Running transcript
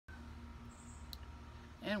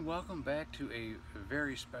And welcome back to a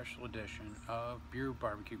very special edition of Beer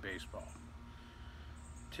Barbecue Baseball.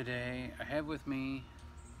 Today I have with me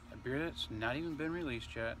a beer that's not even been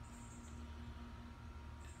released yet.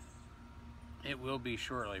 It will be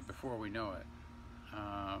shortly, before we know it.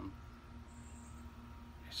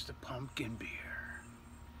 It's the pumpkin beer.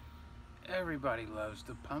 Everybody loves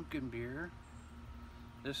the pumpkin beer.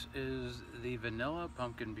 This is the vanilla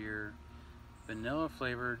pumpkin beer, vanilla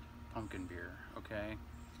flavored pumpkin beer, okay?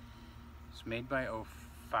 It's made by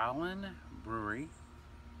O'Fallon Brewery.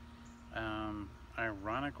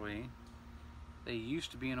 Ironically, they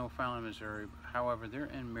used to be in O'Fallon, Missouri. However, they're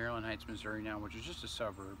in Maryland Heights, Missouri now, which is just a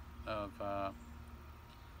suburb of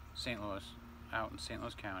St. Louis, out in St.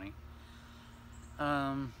 Louis County.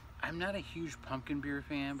 I'm not a huge pumpkin beer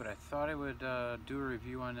fan, but I thought I would do a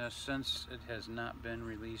review on this since it has not been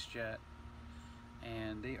released yet.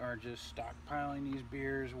 And they are just stockpiling these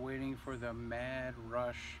beers, waiting for the mad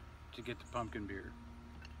rush to get the pumpkin beer.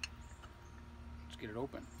 Let's get it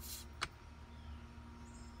open.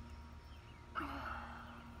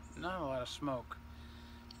 Not a lot of smoke,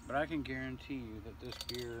 but I can guarantee you that this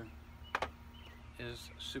beer is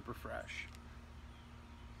super fresh.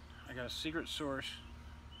 I got a secret source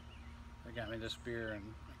that got me this beer,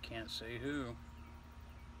 and I can't say who.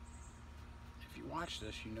 If you watch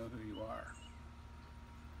this, you know who you are.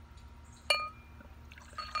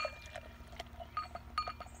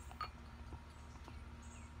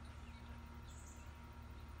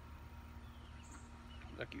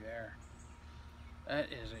 Looky there. That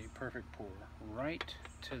is a perfect pour, right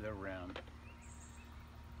to the rim.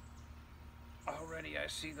 Already I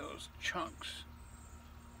see those chunks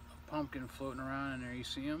of pumpkin floating around in there. You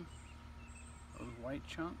see them? Those white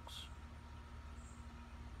chunks.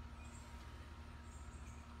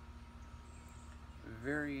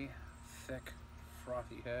 Very thick,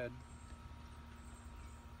 frothy head.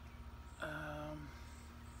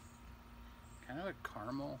 Kind of a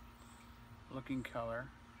caramel looking color.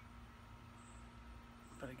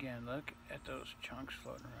 But again, look at those chunks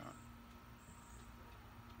floating around.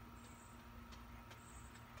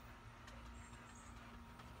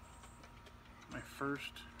 My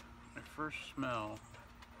first smell.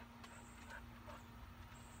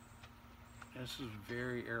 This is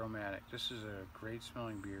very aromatic. This is a great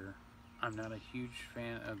smelling beer. I'm not a huge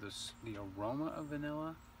fan of the aroma of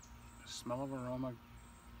vanilla. The smell of aroma,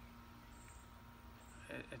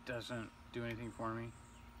 it doesn't do anything for me.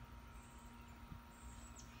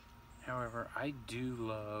 However, I do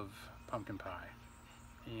love pumpkin pie,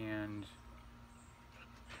 and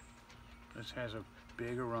this has a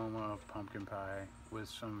big aroma of pumpkin pie with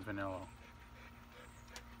some vanilla.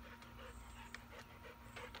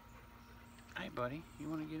 Hey buddy, you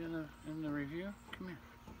want to get in the review? Come here.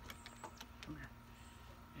 Come here.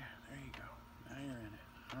 Yeah, there you go. Now you're in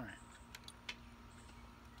it. Alright.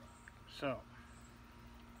 So,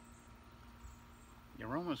 the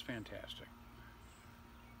aroma is fantastic.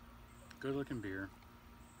 Good looking beer.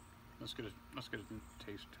 Let's get a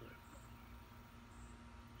taste to it.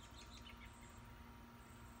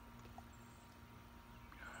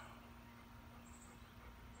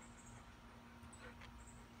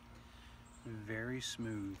 Very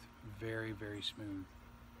smooth, very, very smooth.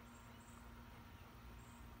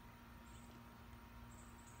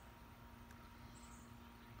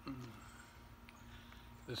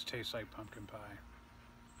 This tastes like pumpkin pie.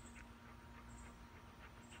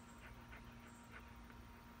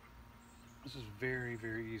 This is very,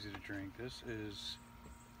 very easy to drink. This is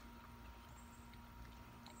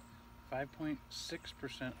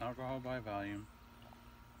 5.6% alcohol by volume.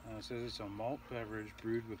 It says it's a malt beverage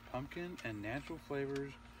brewed with pumpkin and natural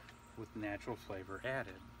flavors with natural flavor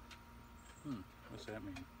added. What's that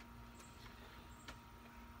mean?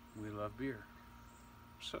 We love beer.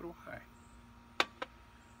 So do I.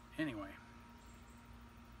 Anyway.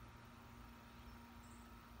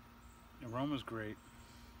 The aroma's great.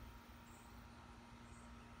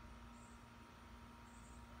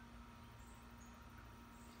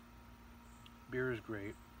 Beer is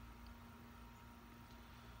great.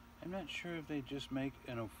 I'm not sure if they just make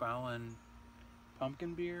an O'Fallon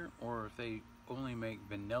pumpkin beer or if they only make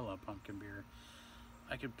vanilla pumpkin beer.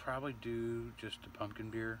 I could probably do just a pumpkin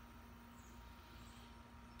beer.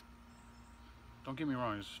 Don't get me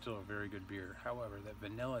wrong, it's still a very good beer. However, that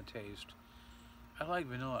vanilla taste, I like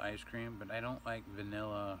vanilla ice cream, but I don't like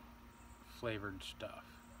vanilla flavored stuff.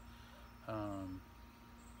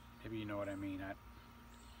 Maybe you know what I mean.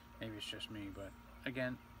 Maybe it's just me, but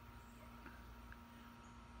again,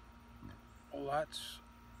 lots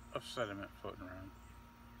of sediment floating around.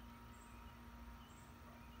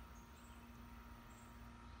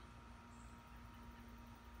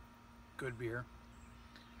 good beer.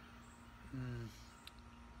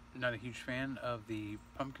 Not a huge fan of the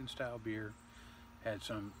pumpkin style beer. Had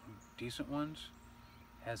some decent ones,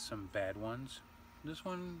 has some bad ones. This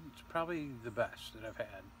one is probably the best that I've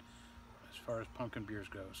had as far as pumpkin beers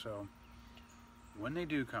go. So when they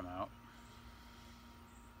do come out,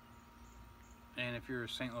 and if you're a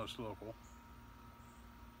St. Louis local,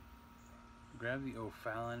 grab the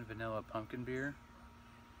O'Fallon Vanilla Pumpkin Beer.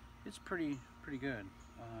 It's pretty good.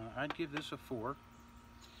 I'd give this a 4,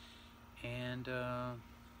 and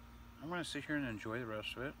I'm going to sit here and enjoy the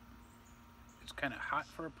rest of it. It's kind of hot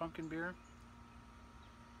for a pumpkin beer.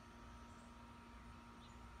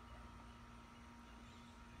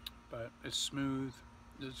 But it's smooth,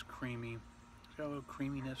 it's creamy, it's got a little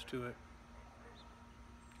creaminess to it.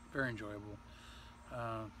 Very enjoyable.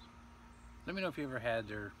 Let me know if you ever had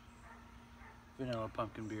their vanilla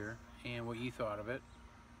pumpkin beer and what you thought of it.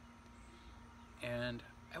 And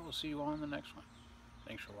I will see you all in the next one.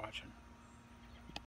 Thanks for watching.